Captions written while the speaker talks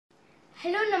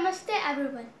Hello नमस्ते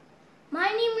everyone.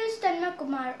 My name is तन्मय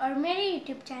कुमार और मेरे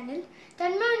यूट्यूब चैनल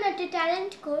तन्मय उन्नति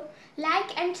टैलेंट को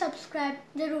लाइक एंड सब्सक्राइब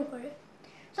जरूर करें।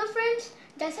 सो फ्रेंड्स,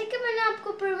 जैसे कि मैंने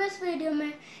आपको प्रीवियस वीडियो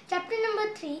में chapter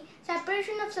number 3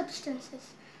 separation of substances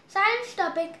science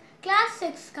topic class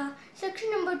 6 का सेक्शन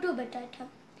नंबर 2 बताया था।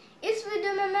 इस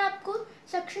वीडियो में मैं आपको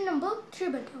सेक्शन नंबर 3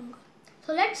 बताऊंगा।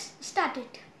 So let's start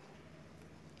it.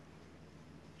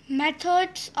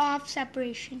 Methods of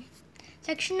separation.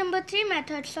 Section number 3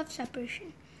 methods of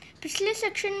separation. पिछले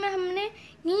सेक्शन में हमने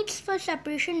नीड्स फॉर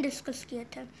सेपरेशन डिस्कस किया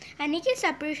था, यानी कि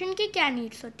सेपरेशन की क्या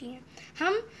नीड्स होती हैं,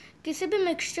 हम किसी भी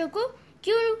मिक्सचर को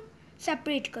क्यों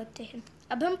सेपरेट करते हैं।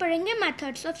 अब हम पढ़ेंगे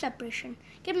मेथड्स ऑफ सेपरेशन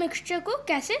कि मिक्सचर को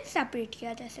कैसे सेपरेट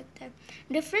किया जा सकता है।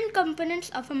 Different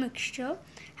components of a mixture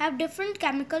have different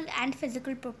chemical and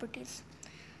physical properties.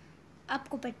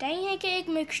 आपको पता ही है कि एक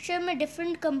मिक्सचर में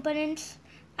different components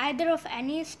either of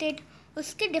any state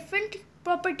उसके डिफरेंट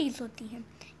प्रॉपर्टीज होती हैं,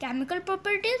 केमिकल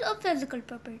प्रॉपर्टीज और physical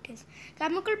properties.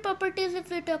 Chemical properties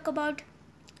if we talk about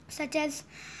such as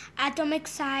atomic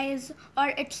size or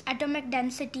its atomic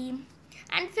density,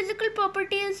 and physical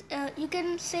properties you can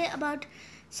say about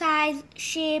size,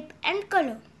 shape and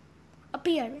color,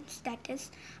 appearance, that is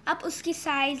आप उसकी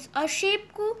size और shape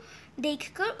को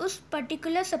देखकर उस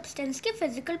particular substance की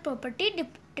physical property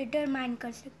determine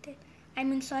कर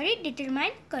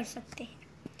सकते हैं।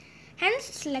 Hence,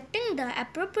 selecting the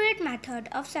appropriate method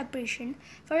of separation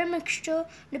for a mixture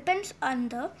depends on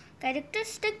the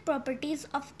characteristic properties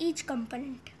of each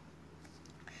component.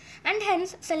 And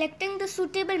hence, selecting the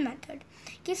suitable method.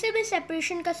 किसी भी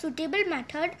separation का suitable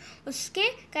method उसके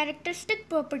characteristic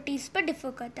properties पर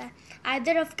differ करता है,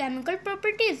 either of chemical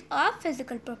properties or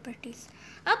physical properties.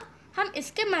 अब हम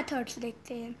इसके methods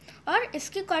देखते हैं और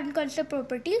इसकी कौन-कौन से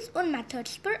properties उन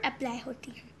methods पर apply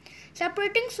होती हैं।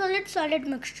 Separating solid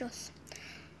mixtures.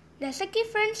 जैसा कि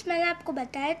फ्रेंड्स मैंने आपको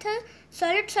बताया था,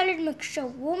 सॉलिड मिक्सचर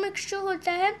वो मिक्सचर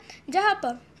होता है जहाँ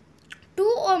पर 2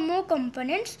 और मोर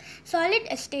कंपोनेंट्स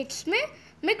सॉलिड स्टेट्स में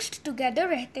मिक्स्ड टुगेदर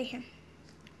रहते हैं।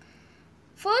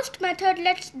 First method,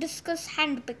 let's discuss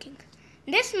hand picking.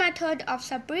 This method of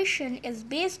separation is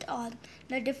based on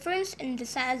the difference in the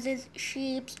sizes,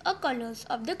 shapes or colors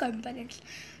of the components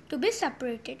to be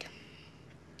separated.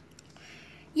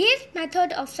 ये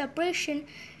method of separation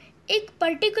एक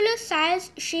particular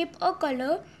size, shape और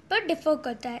colour पर differ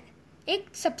करता है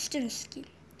एक substance की।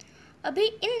 अभी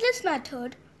in this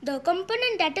method the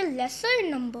component that is lesser in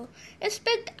number is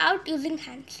picked out using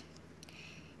hands.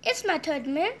 इस मेथड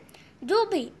में जो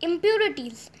भी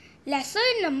इम्प्योरिटीज लेसर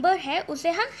इन नंबर है उसे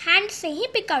हम हैंड से ही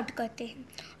पिक आउट करते हैं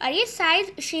और ये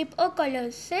साइज, शेप और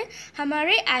कलर्स से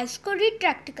हमारे आइज को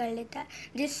रिट्रैक्ट कर लेता है,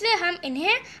 जिससे हम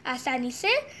इन्हें आसानी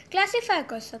से क्लासीफाई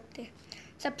कर सकते हैं।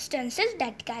 Substances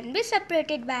that can be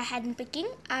separated by hand picking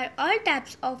are all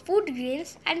types of food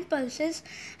grains and pulses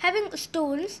having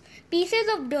stones, pieces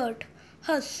of dirt,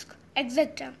 husk,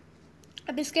 etc.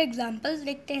 अब इसके एग्जाम्पल्स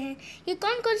देखते हैं कि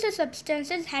कौन कौन से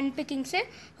सब्सटेंसेस हैंड पिकिंग से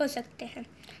हो सकते हैं।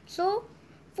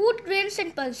 Food grains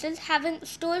and pulses having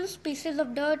stones, pieces of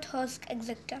dirt, husk,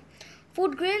 etc.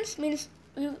 Food grains means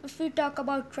if we talk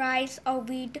about rice or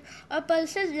wheat, or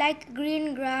pulses like grain,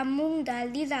 gram, moong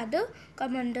dal, these other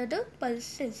come under the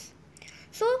pulses.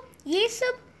 So ये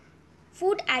सब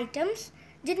food items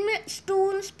जिनमें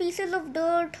stones, pieces of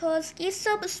dirt, husk, ये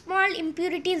सब small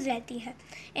impurities रहती है,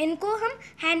 इनको हम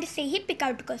hand से ही pick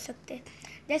out कर सकते हैं।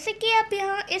 जैसे कि आप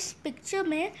यहाँ इस पिक्चर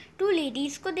में 2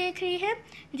 लेडीज़ को देख रही हैं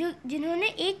जिन्होंने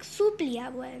एक सूप लिया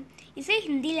हुआ है। इसे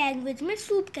हिंदी लैंग्वेज में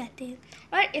सूप कहते हैं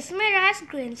और इसमें राइस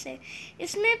ग्रेन्स है।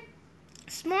 इसमें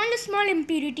स्मॉल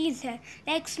इम्प्यूरिटीज़ है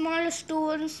like small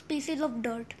stones, pieces of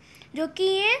dirt, जो कि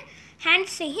ये हैंड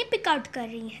से ही पिक आउट कर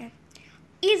रही हैं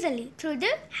easily through the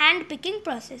hand picking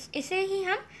process. इसे ही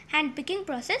हम हैंड पिकिंग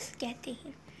प्रोसेस कहते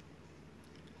हैं।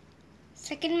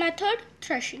 Second method,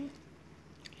 threshing.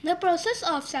 The process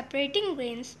of separating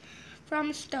grains from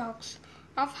stalks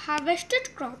of harvested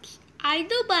crops,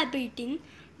 either by beating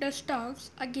the stalks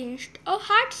against a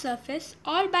hard surface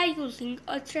or by using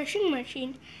a threshing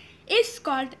machine, is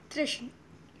called threshing.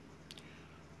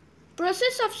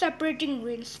 Process of separating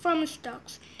grains from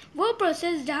stalks, वो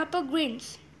process जहाँ पर grains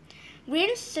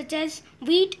such as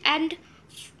wheat and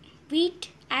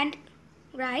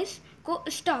rice को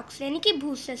stocks यानी कि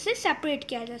भूसे से separate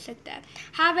किया जा सकता है।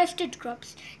 हार्वेस्टेड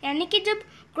क्रॉप्स यानी कि जब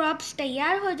क्रॉप्स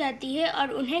तैयार हो जाती है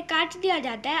और उन्हें काट दिया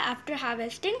जाता है आफ्टर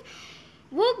हार्वेस्टिंग,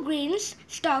 वो ग्रेन्स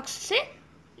स्टॉक्स से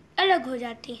अलग हो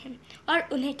जाती हैं और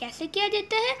उन्हें कैसे किया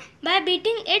जाता है? Bye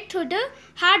beating it through the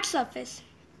hard surface.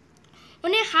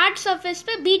 उन्हें हार्ड सरफेस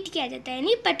पे बीट किया जाता है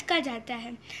यानी पटका जाता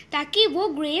है ताकि वो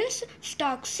ग्रेन्स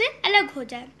स्टॉक्स से अलग हो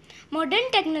जाए। मॉडर्न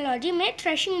टेक्नोलॉजी में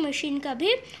थ्रेशिंग मशीन का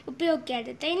भी उपयोग किया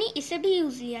जाता है, यानी इसे भी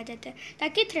यूज़ लिया जाता है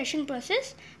ताकि थ्रेशिंग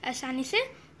प्रोसेस आसानी से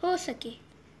हो सके।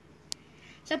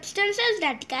 Substances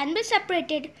that can be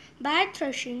separated by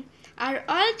threshing are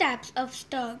all types of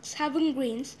stalks having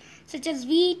grains such as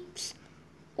wheat,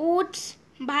 oats,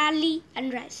 barley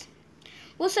and rice.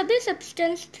 वो सभी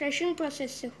सब्सटेंस थ्रेशिंग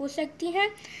प्रोसेस से हो सकती हैं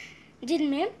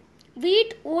जिनमें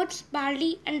wheat, oats,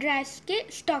 barley and rice के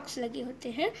स्टॉक्स लगे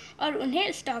होते हैं और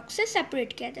उन्हें स्टॉक से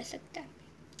सेपरेट किया जा सकता है।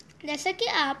 जैसा कि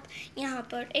आप यहाँ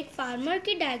पर एक फार्मर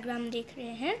की डायग्राम देख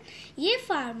रहे हैं, ये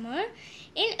फार्मर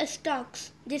इन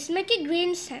स्टॉक्स जिसमें कि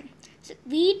ग्रेन्स हैं,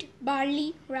 वीट,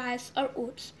 बार्ली, राइस और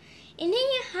ओट्स, इन्हें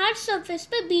ये हार्ड सरफेस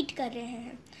पे बीट कर रहे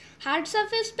हैं। हार्ड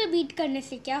सरफेस पे बीट करने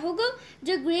से क्या होगा,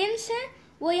 जो ग्रेन्स हैं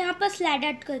वो यहाँ पर स्लाइड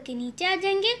आउट करके नीचे आ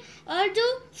जाएंगे और जो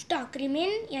स्टॉक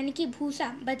रिमेन यानी कि भूसा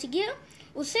बच गया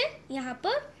उसे यहाँ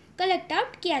पर कलेक्ट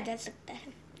आउट किया जा सकता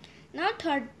है। Now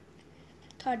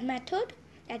third method,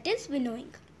 that is winnowing.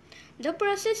 The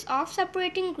process of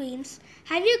separating grains,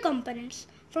 heavier components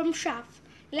from chaff,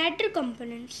 lighter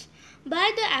components by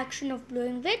the action of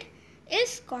blowing wind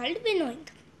is called winnowing.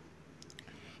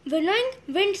 Winnowing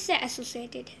wind से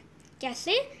associated है।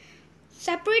 कैसे?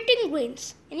 Separating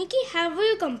grains यानी कि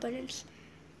heavier components,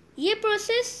 ये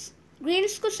process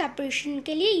grains को separation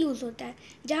के लिए use होता है,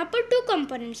 जहाँ पर 2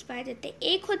 कंपोनेंट्स पाए जाते हैं।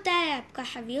 एक होता है आपका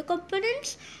हैवियर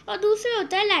कंपोनेंट्स और दूसरा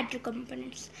होता है लाइटर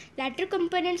कंपोनेंट्स। लाइटर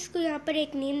कंपोनेंट्स को यहाँ पर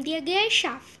एक नेम दिया गया है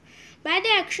shaft. By the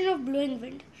action of blowing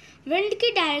wind, wind की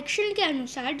डायरेक्शन के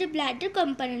अनुसार जब लाइटर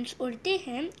कंपोनेंट्स उड़ते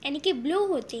हैं यानी कि ब्लो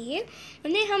होते हैं,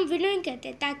 उन्हें हम विनोइंग कहते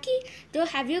हैं ताकि जो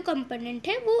हैवियर कंपोनेंट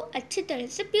है वो अच्छी तरह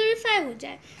से प्योरीफाई हो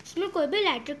जाए, उसमें कोई भी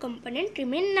लाइटर कंपोनेंट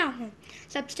रिमेन ना हो।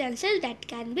 Substances that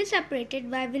can be separated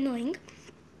by winnowing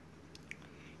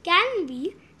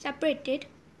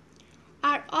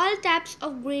are all types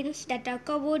of grains that are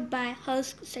covered by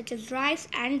husks such as rice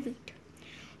and wheat.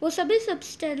 वो सभी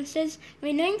सब्सटेंसेस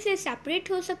विनोइंग से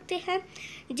सेपरेट हो सकते हैं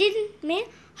जिनमें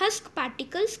हस्क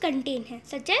पार्टिकल्स कंटेन हैं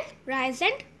such as rice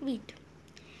and wheat.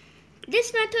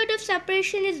 This method of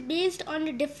separation is based on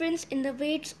the difference in the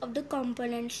weights of the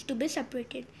components to be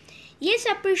separated. ये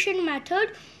separation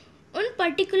method उन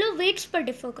particular weights पर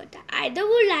differ करता है। Either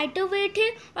वो lighter wait है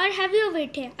और heavier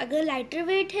wait है। अगर लाइटर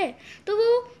वेट है तो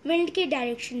वो विंड के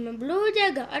डायरेक्शन में ब्लो हो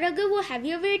जाएगा और अगर वो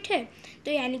हैवियर वेट है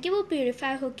तो यानी कि वो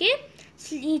प्योरीफाई होके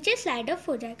नीचे स्लाइड ऑफ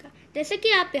हो जाएगा। जैसे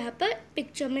कि आप यहाँ पर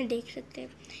पिक्चर में देख सकते हैं,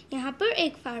 यहाँ पर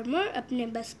एक फार्मर अपने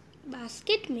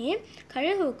बास्केट में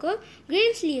खड़े होकर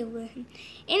ग्रेन्स लिए हुए हैं।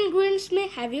 इन ग्रेन्स में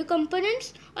हैवियर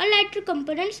कंपोनेंट्स और लाइटर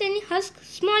कंपोनेंट्स यानी हस्क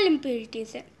स्मॉल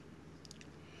इम्प्योरिटीज है।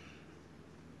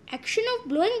 एक्शन ऑफ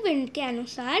ब्लोइंग विंड के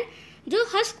अनुसार जो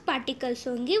हस्क पार्टिकल्स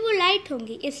होंगे वो लाइट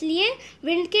होंगी, इसलिए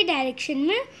विंड के डायरेक्शन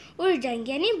में उड़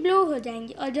जाएंगे यानी ब्लो हो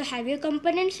जाएंगे, और जो हैवियर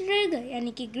कंपोनेंट्स रहेगा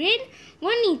यानी कि ग्रेन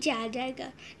वो नीचे आ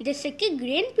जाएगा जिससे कि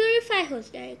ग्रेन प्योरीफाई हो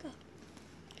जाएगा।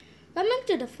 Coming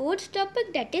to the fourth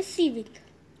topic, that is sieving.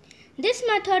 This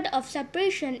method of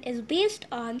separation is based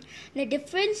on the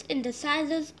difference in the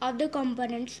sizes of the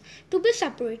components to be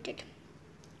separated.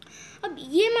 अब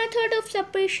ये मेथड ऑफ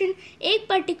सेपरेशन एक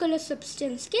particular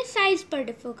substance के size पर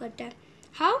differ करता है।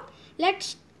 How?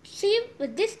 Let's see with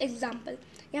this example.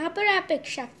 यहाँ पर आप एक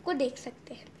शेफ को देख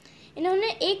सकते हैं, इन्होंने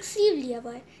एक सीव लिया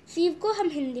हुआ है। सीव को हम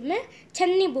हिंदी में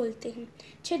छन्नी बोलते हैं।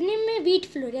 छन्नी में व्हीट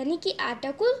फ्लोर यानी कि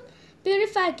आटा को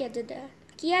प्योरीफाई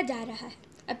किया जा रहा है।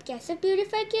 अब कैसे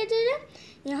प्योरीफाई किया जा रहा है?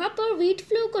 यहाँ पर व्हीट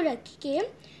फ्लो को रख के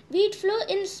wheat flow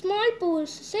in small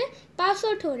pores से पास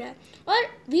आउट हो रहा है और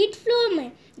व्हीट फ्लो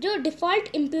में जो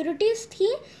डिफ़ॉल्ट इम्प्योरिटीज़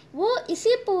थी वो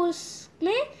इसी पोर्स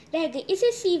में रह गई,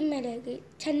 इसी सीव में रह गई,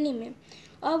 छन्नी में,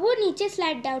 और वो नीचे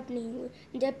स्लाइड आउट नहीं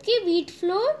हुई, जबकि व्हीट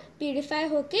फ्लो प्योरीफाई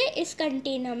होके इस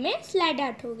कंटेनर में स्लाइड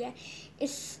आउट हो गया।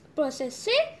 इस प्रोसेस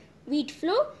से व्हीट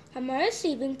फ्लो हमारे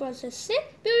सीविंग प्रोसेस से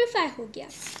प्योरीफाई हो गया।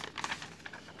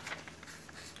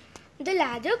 The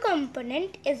larger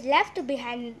component is left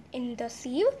behind in the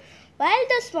sieve while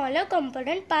the smaller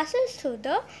component passes through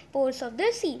the pores of the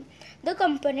sieve. The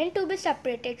component to be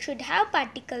separated should have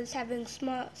particles having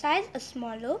size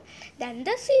smaller than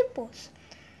the sieve pores.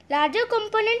 Larger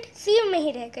component sieve में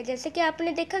ही रहेगा, जैसे कि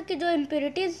आपने देखा कि जो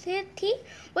impurities थी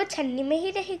वो छन्नी में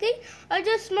ही रह गई, और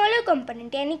जो smaller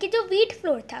component यानी कि जो wheat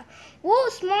flour था वो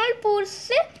small pores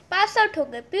से pass out हो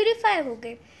गए, purify हो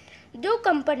गए। जो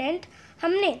component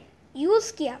हमने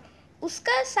यूज़ किया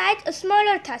उसका साइज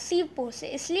स्मॉलर था सीव पोर से,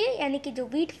 इसलिए यानी कि जो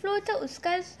व्हीट फ्लोर था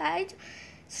उसका साइज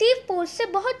सीव पोर से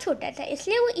बहुत छोटा था,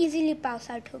 इसलिए वो इजीली पास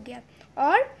आउट हो गया,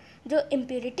 और जो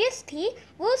इम्प्योरिटीज़ थी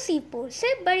वो सीव पोर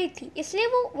से बड़ी थी, इसलिए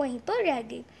वो वहीं पर रह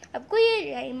गई। आपको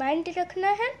ये रिमाइंड रखना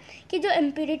है कि जो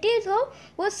इम्प्योरिटीज़ हो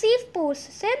वो सीव पोर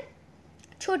से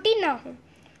छोटी ना हो,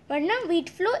 वरना वीट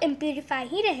फ्लोर इम्प्यूरिफाई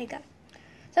ही रहेगा।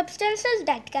 Substances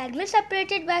that can be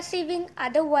separated by sieving are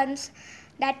the ones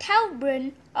that have brine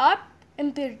or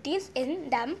impurities in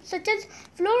them, such as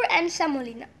flour and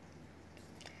semolina.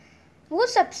 वो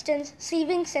सब्सटेंस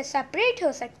सीविंग से सेपरेट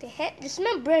हो सकते हैं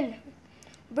जिसमें ब्रिन है।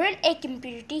 ब्रिन एक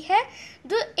इम्प्योरिटी है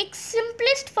जो एक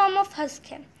सिंपलेस्ट फॉर्म ऑफ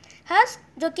हस्क है।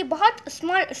 हस्क जो कि बहुत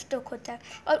स्मॉल स्टोक होता है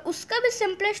और उसका भी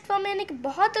सिंपलेस्ट फॉर्म यानी कि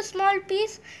बहुत स्मॉल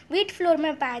पीस व्हीट फ्लोर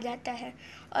में पाया जाता है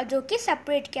और जो कि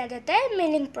सेपरेट किया जाता है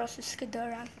मिलिंग प्रोसेस के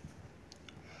दौरान।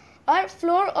 और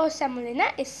फ्लोर और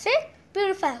सेमोलिना इससे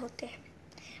प्यूरिफाई होते हैं।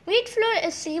 Wheat flour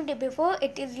is sieved before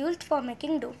it is used for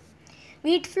making dough.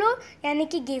 Wheat flour यानी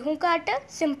कि गेहूं का आटा,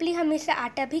 सिंपली हम इसे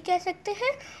आटा भी कह सकते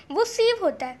हैं, वो सीव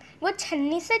होता है, वो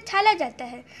छन्नी से छाला जाता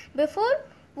है। बिफोर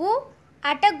वो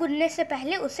आटा गूंदने से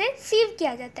पहले उसे सीव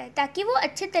किया जाता है ताकि वो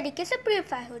अच्छे तरीके से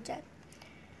प्यूरिफाई हो जाए।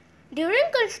 During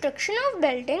construction of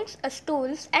buildings,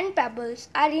 stones and pebbles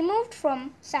are removed from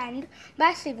sand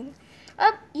by sieving.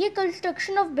 अब ये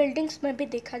कंस्ट्रक्शन ऑफ बिल्डिंग्स में भी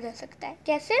देखा जा सकता है।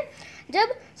 कैसे?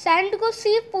 जब सैंड को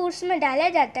सीव पोर्स में डाला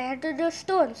जाता है तो जो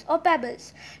स्टोन्स और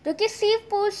पेबल्स जो कि सीव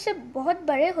पोर्स से बहुत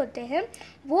बड़े होते हैं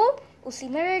वो उसी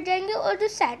में रह जाएंगे और जो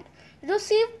सैंड जो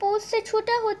सीव पोर्स से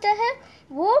छोटा होता है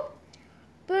वो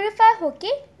प्योरीफाई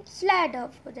होके स्लाइड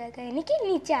ऑफ हो जाएगा यानी कि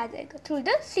नीचे आ जाएगा थ्रू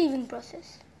द सीविंग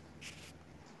प्रोसेस।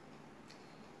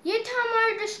 ये था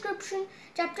हमारा description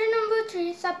chapter number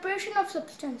 3 separation of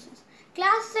substances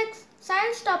class 6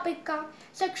 science topic का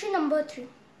सेक्शन नंबर 3।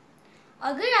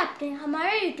 अगर आपने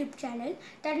हमारे यूट्यूब चैनल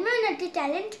तन्मय उन्नति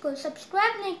टैलेंट को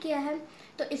सब्सक्राइब नहीं किया है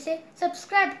तो इसे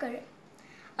सब्सक्राइब करें।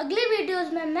 अगले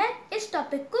वीडियोस में मैं इस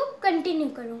टॉपिक को कंटिन्यू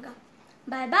करूँगा।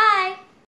 Bye bye.